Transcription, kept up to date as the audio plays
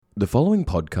The following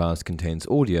podcast contains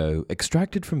audio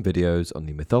extracted from videos on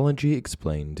the Mythology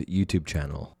Explained YouTube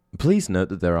channel. Please note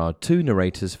that there are two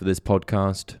narrators for this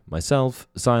podcast, myself,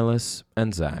 Silas,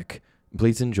 and Zach.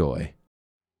 Please enjoy.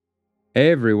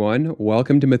 Hey everyone,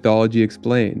 welcome to Mythology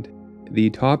Explained. The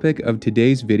topic of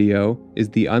today's video is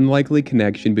the unlikely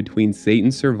connection between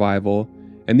Satan's survival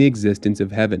and the existence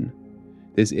of heaven.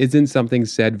 This isn't something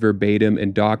said verbatim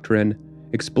in doctrine,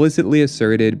 explicitly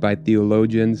asserted by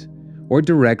theologians, or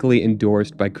directly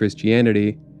endorsed by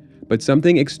Christianity, but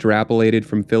something extrapolated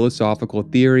from philosophical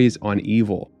theories on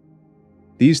evil.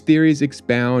 These theories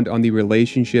expound on the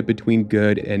relationship between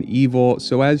good and evil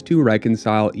so as to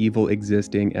reconcile evil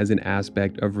existing as an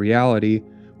aspect of reality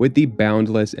with the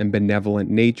boundless and benevolent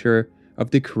nature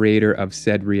of the creator of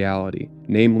said reality,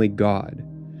 namely God.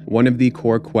 One of the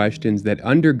core questions that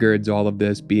undergirds all of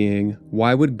this being,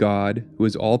 why would God, who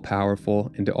is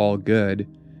all-powerful and all-good,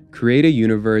 create a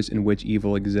universe in which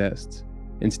evil exists,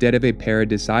 instead of a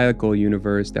paradisiacal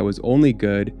universe that was only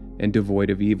good and devoid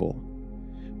of evil?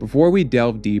 Before we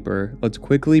delve deeper, let's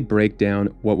quickly break down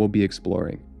what we'll be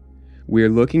exploring. We are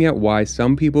looking at why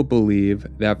some people believe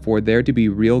that for there to be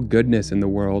real goodness in the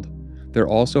world, there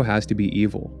also has to be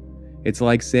evil. It's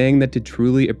like saying that to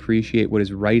truly appreciate what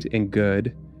is right and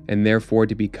good, and therefore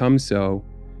to become so,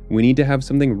 we need to have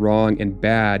something wrong and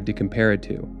bad to compare it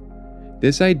to.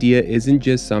 This idea isn't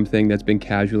just something that's been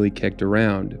casually kicked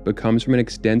around, but comes from an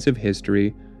extensive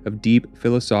history of deep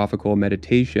philosophical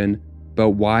meditation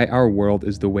about why our world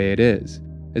is the way it is,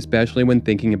 especially when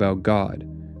thinking about God,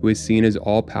 who is seen as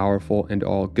all-powerful and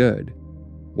all-good.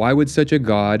 Why would such a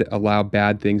God allow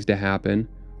bad things to happen,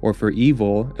 or for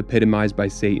evil, epitomized by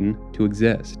Satan, to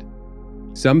exist?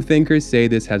 Some thinkers say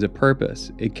this has a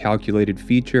purpose, a calculated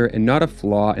feature, and not a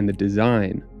flaw in the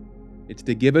design. It's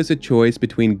to give us a choice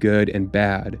between good and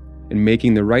bad, and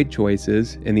making the right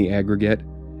choices, in the aggregate,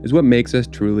 is what makes us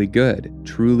truly good,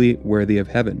 truly worthy of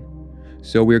heaven.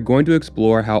 So we're going to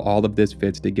explore how all of this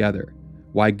fits together,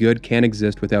 why good can't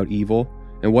exist without evil,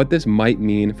 and what this might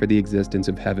mean for the existence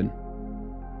of heaven.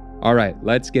 Alright,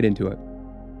 let's get into it.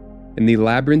 In the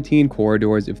labyrinthine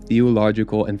corridors of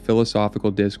theological and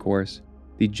philosophical discourse,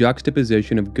 the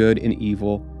juxtaposition of good and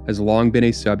evil has long been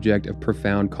a subject of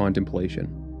profound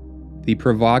contemplation. The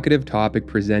provocative topic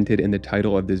presented in the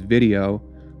title of this video,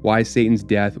 why Satan's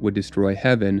death would destroy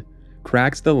heaven,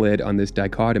 cracks the lid on this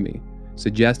dichotomy,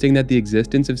 suggesting that the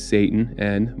existence of Satan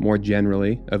and, more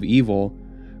generally, of evil,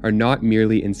 are not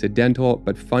merely incidental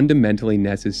but fundamentally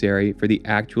necessary for the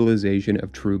actualization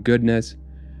of true goodness,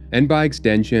 and by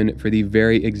extension for the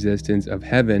very existence of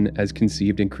heaven as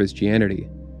conceived in Christianity.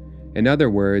 In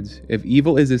other words, if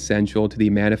evil is essential to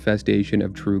the manifestation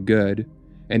of true good,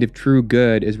 and if true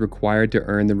good is required to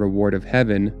earn the reward of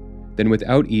heaven, then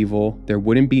without evil, there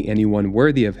wouldn't be anyone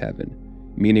worthy of heaven.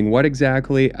 Meaning what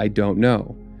exactly, I don't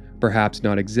know. Perhaps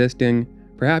not existing,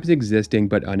 perhaps existing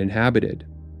but uninhabited.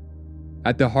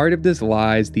 At the heart of this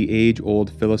lies the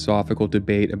age-old philosophical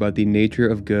debate about the nature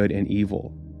of good and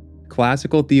evil.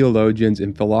 Classical theologians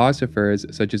and philosophers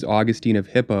such as Augustine of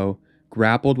Hippo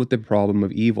grappled with the problem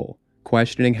of evil,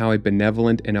 questioning how a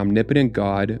benevolent and omnipotent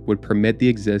God would permit the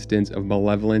existence of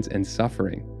malevolence and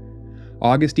suffering.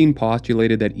 Augustine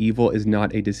postulated that evil is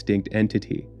not a distinct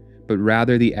entity, but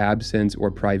rather the absence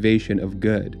or privation of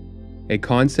good, a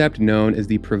concept known as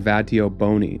the privatio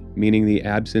boni, meaning the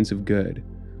absence of good,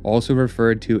 also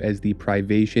referred to as the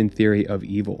privation theory of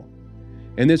evil.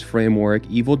 In this framework,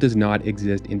 evil does not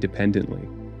exist independently.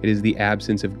 It is the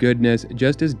absence of goodness,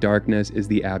 just as darkness is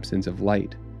the absence of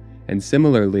light. And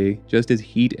similarly, just as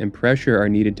heat and pressure are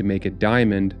needed to make a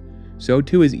diamond, so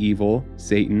too is evil,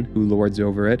 Satan, who lords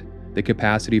over it, the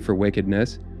capacity for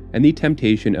wickedness, and the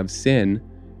temptation of sin,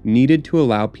 needed to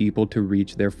allow people to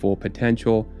reach their full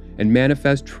potential and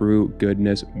manifest true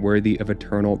goodness worthy of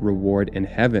eternal reward in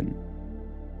heaven.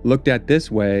 Looked at this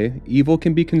way, evil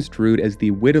can be construed as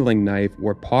the whittling knife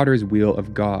or potter's wheel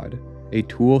of God, a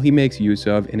tool he makes use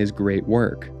of in his great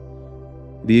work.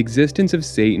 The existence of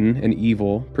Satan and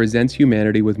evil presents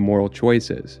humanity with moral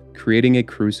choices, creating a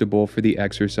crucible for the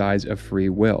exercise of free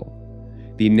will.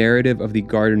 The narrative of the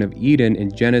Garden of Eden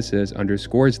in Genesis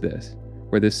underscores this,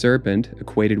 where the serpent,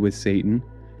 equated with Satan,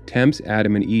 tempts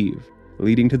Adam and Eve,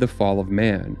 leading to the fall of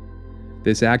man.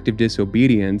 This act of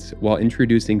disobedience, while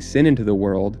introducing sin into the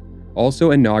world,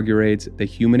 also inaugurates the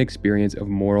human experience of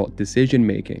moral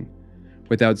decision-making.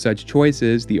 Without such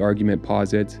choices, the argument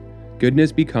posits,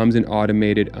 goodness becomes an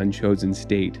automated, unchosen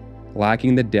state,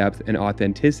 lacking the depth and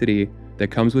authenticity that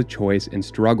comes with choice and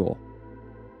struggle.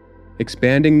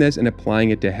 Expanding this and applying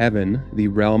it to heaven, the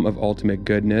realm of ultimate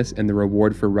goodness and the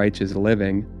reward for righteous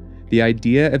living, The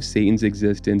idea of Satan's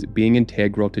existence being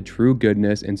integral to true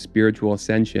goodness and spiritual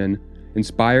ascension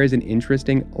inspires an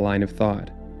interesting line of thought.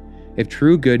 If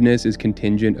true goodness is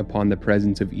contingent upon the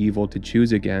presence of evil to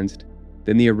choose against,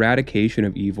 then the eradication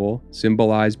of evil,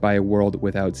 symbolized by a world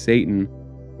without Satan,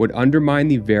 would undermine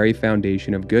the very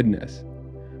foundation of goodness.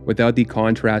 Without the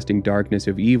contrasting darkness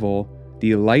of evil,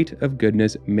 the light of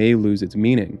goodness may lose its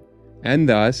meaning. And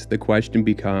thus, the question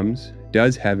becomes,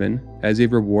 does heaven, as a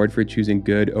reward for choosing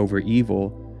good over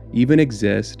evil, even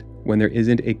exist when there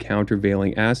isn't a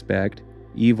countervailing aspect,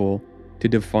 evil, to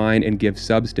define and give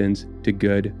substance to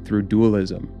good through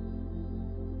dualism?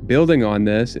 Building on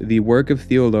this, the work of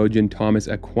theologian Thomas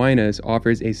Aquinas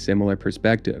offers a similar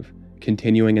perspective,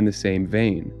 continuing in the same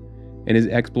vein. In his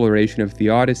exploration of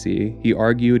theodicy, he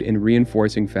argued in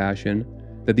reinforcing fashion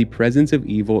that the presence of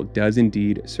evil does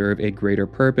indeed serve a greater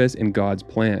purpose in God's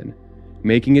plan,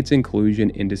 making its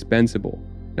inclusion indispensable,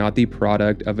 not the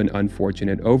product of an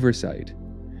unfortunate oversight.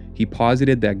 He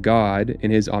posited that God,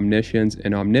 in his omniscience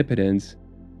and omnipotence,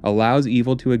 allows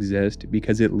evil to exist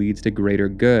because it leads to greater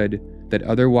good that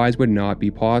otherwise would not be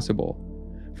possible.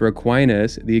 For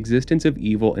Aquinas, the existence of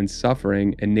evil and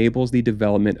suffering enables the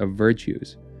development of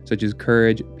virtues, such as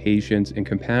courage, patience, and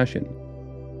compassion.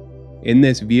 In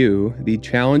this view, the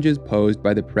challenges posed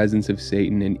by the presence of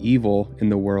Satan and evil in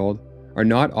the world are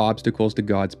not obstacles to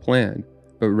God's plan,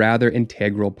 but rather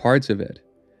integral parts of it.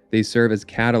 They serve as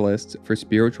catalysts for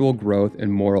spiritual growth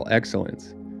and moral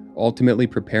excellence, ultimately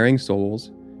preparing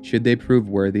souls, should they prove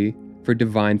worthy, for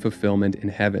divine fulfillment in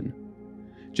heaven.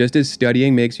 Just as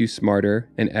studying makes you smarter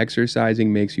and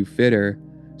exercising makes you fitter,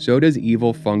 so does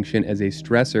evil function as a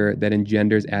stressor that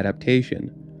engenders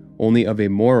adaptation, only of a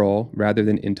moral rather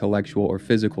than intellectual or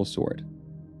physical sort.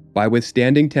 By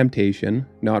withstanding temptation,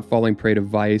 not falling prey to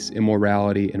vice,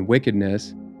 immorality, and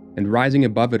wickedness, and rising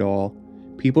above it all,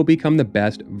 people become the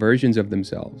best versions of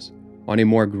themselves. On a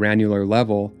more granular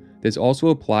level, this also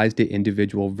applies to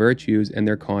individual virtues and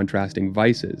their contrasting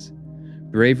vices.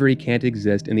 Bravery can't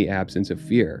exist in the absence of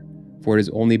fear, for it is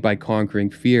only by conquering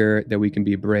fear that we can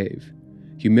be brave.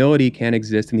 Humility can't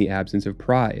exist in the absence of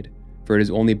pride, for it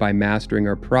is only by mastering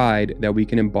our pride that we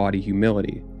can embody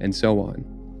humility, and so on.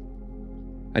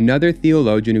 Another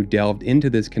theologian who delved into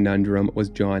this conundrum was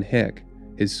John Hick.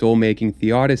 His soul-making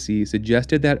theodicy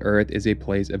suggested that Earth is a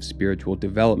place of spiritual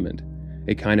development,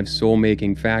 a kind of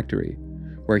soul-making factory,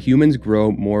 where humans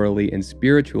grow morally and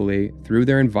spiritually through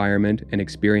their environment and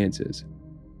experiences.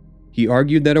 He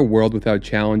argued that a world without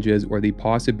challenges or the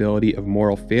possibility of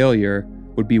moral failure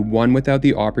would be one without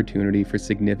the opportunity for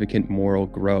significant moral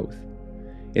growth.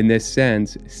 In this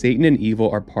sense, Satan and evil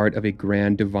are part of a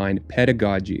grand divine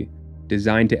pedagogy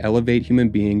designed to elevate human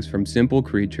beings from simple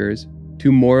creatures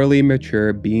to morally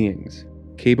mature beings,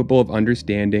 capable of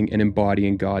understanding and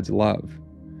embodying God's love.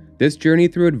 This journey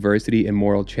through adversity and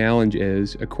moral challenge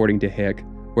is, according to Hick,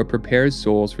 what prepares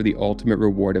souls for the ultimate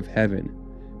reward of heaven,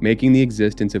 making the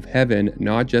existence of heaven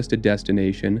not just a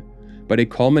destination, but a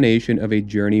culmination of a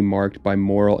journey marked by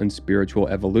moral and spiritual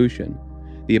evolution,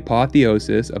 the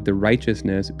apotheosis of the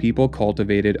righteousness people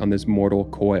cultivated on this mortal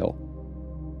coil.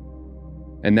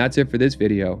 And that's it for this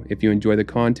video. If you enjoy the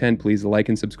content, please like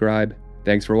and subscribe.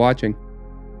 Thanks for watching.